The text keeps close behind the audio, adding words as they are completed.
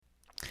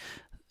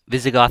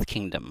Visigoth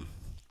Kingdom.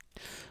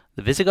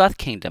 The Visigoth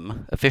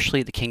Kingdom,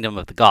 officially the Kingdom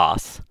of the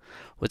Goths,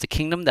 was a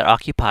kingdom that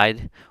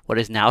occupied what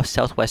is now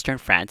southwestern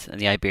France and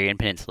the Iberian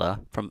Peninsula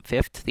from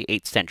 5th to the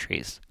 8th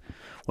centuries,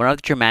 one of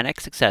the Germanic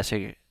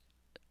successor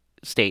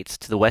states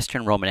to the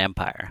Western Roman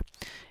Empire.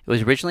 It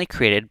was originally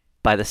created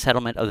by the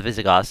settlement of the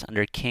Visigoths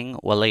under King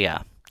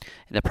Walaea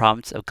in the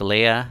province of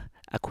Gallia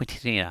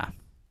Aquitina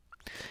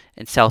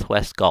in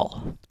southwest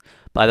Gaul,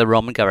 by the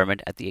Roman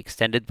government at the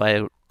extended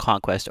by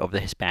conquest over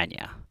the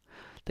Hispania.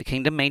 The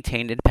kingdom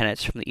maintained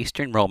independence from the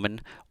Eastern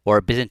Roman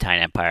or Byzantine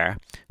Empire,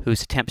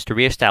 whose attempts to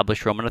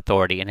re-establish Roman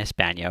authority in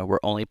Hispania were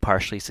only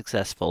partially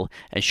successful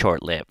and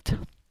short-lived.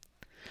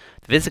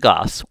 The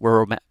Visigoths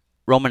were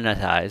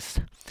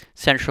Romanized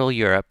Central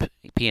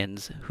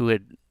Europeans who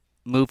had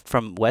moved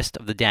from west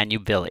of the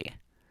Danube Valley.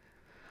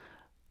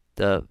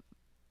 They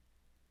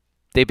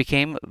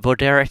became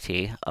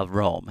votarati of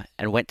Rome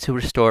and went to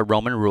restore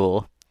Roman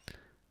rule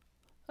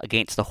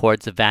against the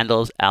hordes of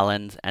Vandals,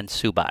 Alans, and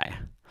Suebi.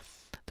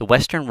 The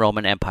Western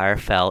Roman Empire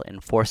fell in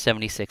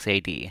 476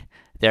 AD.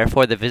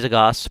 Therefore, the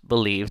Visigoths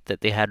believed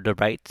that they had the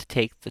right to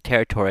take the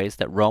territories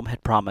that Rome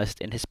had promised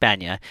in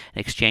Hispania in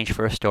exchange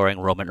for restoring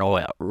Roman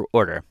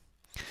order.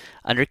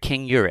 Under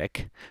King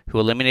Euric, who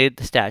eliminated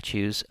the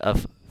statues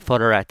of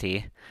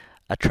foederati,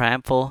 a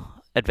triumphal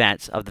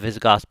advance of the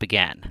Visigoths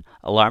began.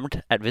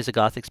 Alarmed at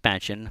Visigoth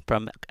expansion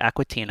from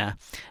Aquitina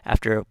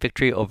after a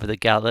victory over the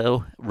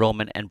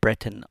Gallo-Roman and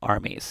Breton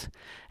armies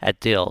at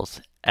Dils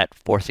at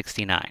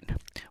 469,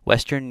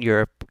 Western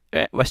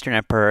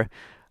Emperor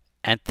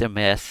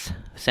Anthemius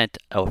sent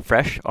a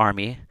fresh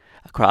army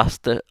across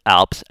the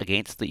Alps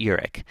against the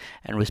Euric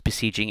and was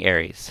besieging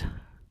Aries.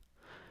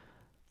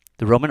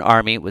 The Roman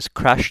army was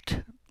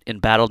crushed in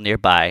battle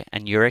nearby,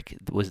 and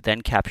Euric was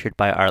then captured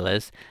by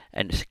Arles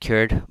and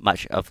secured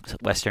much of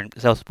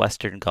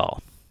southwestern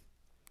Gaul.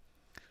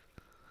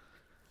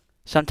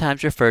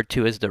 Sometimes referred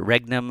to as the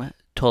Regnum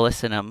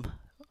Toulousum,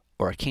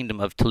 or Kingdom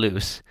of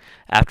Toulouse,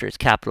 after its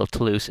capital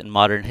Toulouse in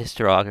modern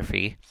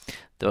historiography,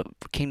 the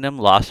kingdom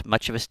lost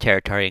much of its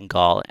territory in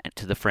Gaul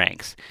to the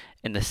Franks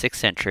in the 6th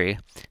century,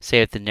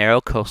 save the narrow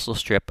coastal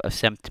strip of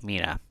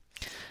Semtimina.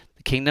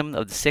 The kingdom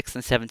of the 6th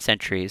and 7th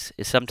centuries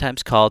is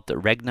sometimes called the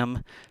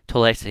Regnum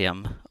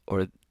Toulousum,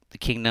 or the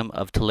Kingdom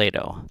of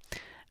Toledo,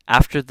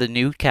 after the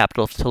new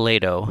capital of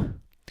Toledo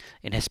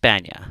in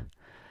Hispania.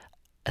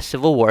 A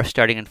civil war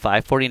starting in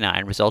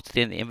 549 resulted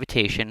in the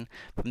invitation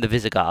from the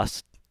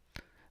Visigoths,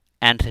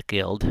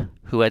 Antigild,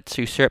 who had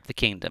usurped the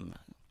kingdom,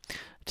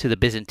 to the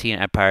Byzantine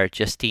Empire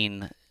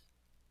Justine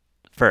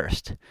I,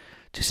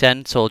 to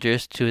send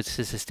soldiers to its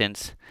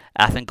assistance.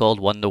 Athengold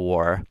won the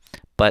war,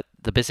 but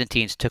the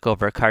Byzantines took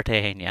over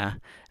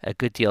Cartagena, a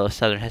good deal of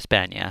southern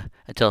Hispania,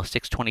 until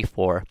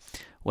 624,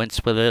 when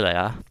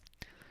Swillia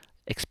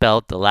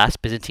expelled the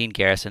last Byzantine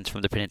garrisons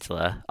from the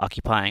peninsula,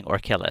 occupying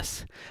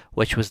Orchelis,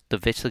 which was the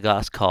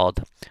Visigoths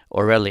called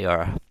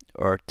Aurelior,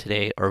 or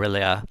today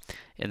Aurelia,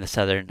 in the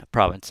southern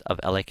province of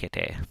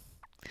Alicante.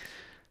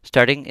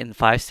 Starting in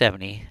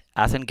 570,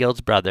 Athengild's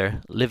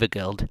brother,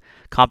 Livigild,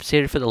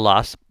 compensated for the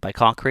loss by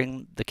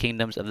conquering the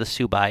kingdoms of the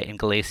Suebi in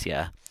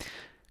Galicia,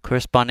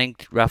 corresponding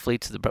roughly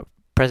to the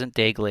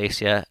present-day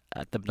Galicia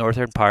at the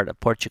northern part of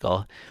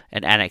Portugal,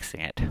 and annexing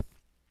it,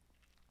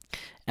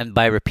 and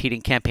by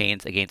repeating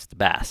campaigns against the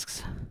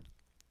Basques.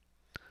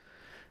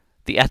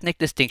 The ethnic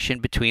distinction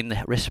between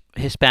the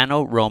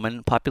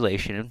Hispano-Roman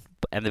population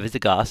and the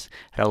Visigoths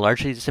had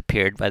largely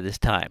disappeared by this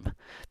time.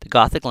 The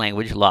Gothic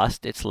language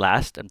lost its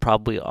last and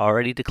probably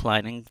already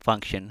declining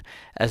function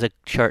as a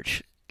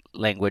church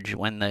language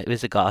when the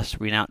Visigoths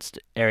renounced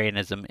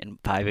Arianism in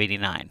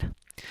 589.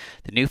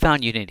 The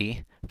newfound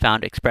unity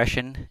found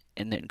expression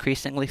in the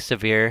increasingly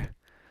severe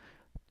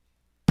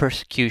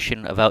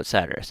persecution of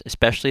outsiders,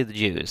 especially the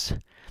Jews.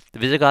 The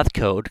Visigoth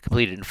Code,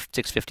 completed in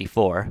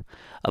 654,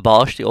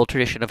 abolished the old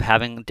tradition of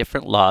having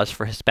different laws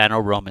for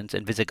Hispano-Romans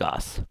and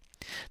Visigoths.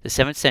 The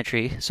 7th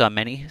century saw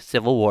many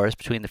civil wars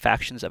between the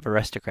factions of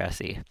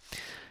aristocracy.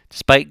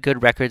 Despite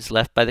good records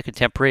left by the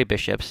contemporary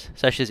bishops,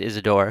 such as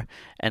Isidore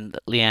and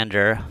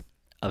Leander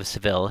of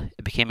Seville,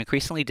 it became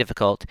increasingly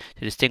difficult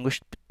to distinguish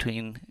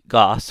between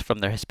Goths from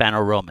their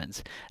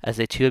Hispano-Romans, as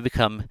they two had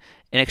become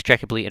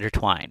inextricably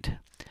intertwined.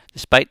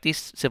 Despite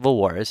these civil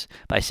wars,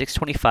 by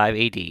 625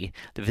 AD,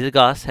 the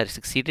Visigoths had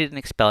succeeded in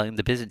expelling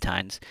the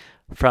Byzantines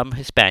from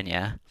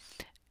Hispania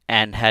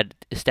and had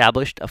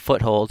established a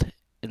foothold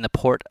in the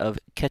port of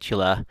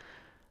Ketu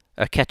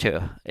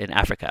in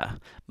Africa.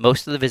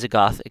 Most of the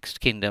Visigoth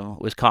kingdom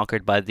was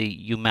conquered by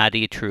the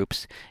Umadi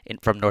troops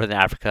from northern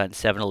Africa in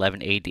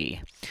 711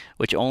 AD,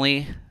 which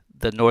only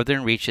the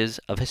northern reaches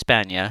of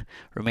Hispania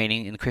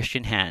remaining in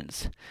Christian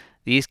hands.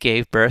 These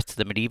gave birth to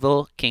the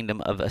medieval kingdom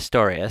of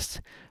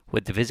Asturias,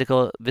 with the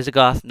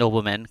Visigoth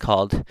noblemen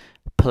called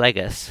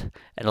Pelagus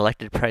and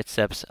elected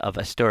princeps of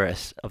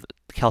Asturias of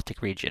the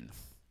Celtic region,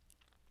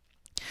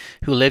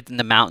 who lived in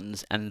the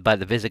mountains, and by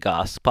the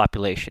Visigoths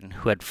population,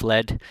 who had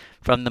fled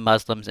from the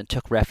Muslims and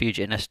took refuge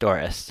in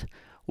Asturias,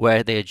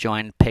 where they had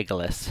joined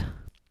Pegalis.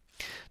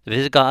 The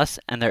Visigoths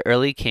and their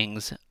early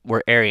kings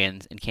were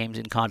Arians and came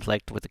in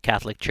conflict with the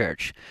Catholic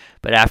Church,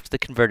 but after they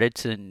converted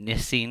to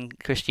Nicene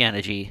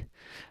Christianity,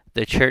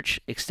 the Church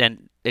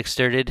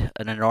exerted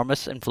an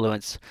enormous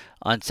influence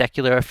on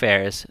secular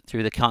affairs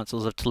through the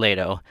councils of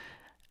Toledo.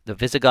 The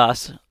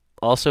Visigoths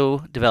also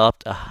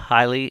developed a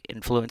highly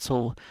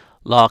influential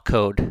law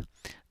code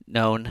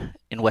known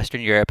in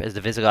Western Europe as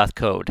the Visigoth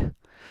Code,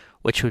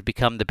 which would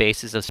become the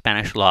basis of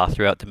Spanish law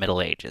throughout the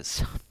Middle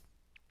Ages.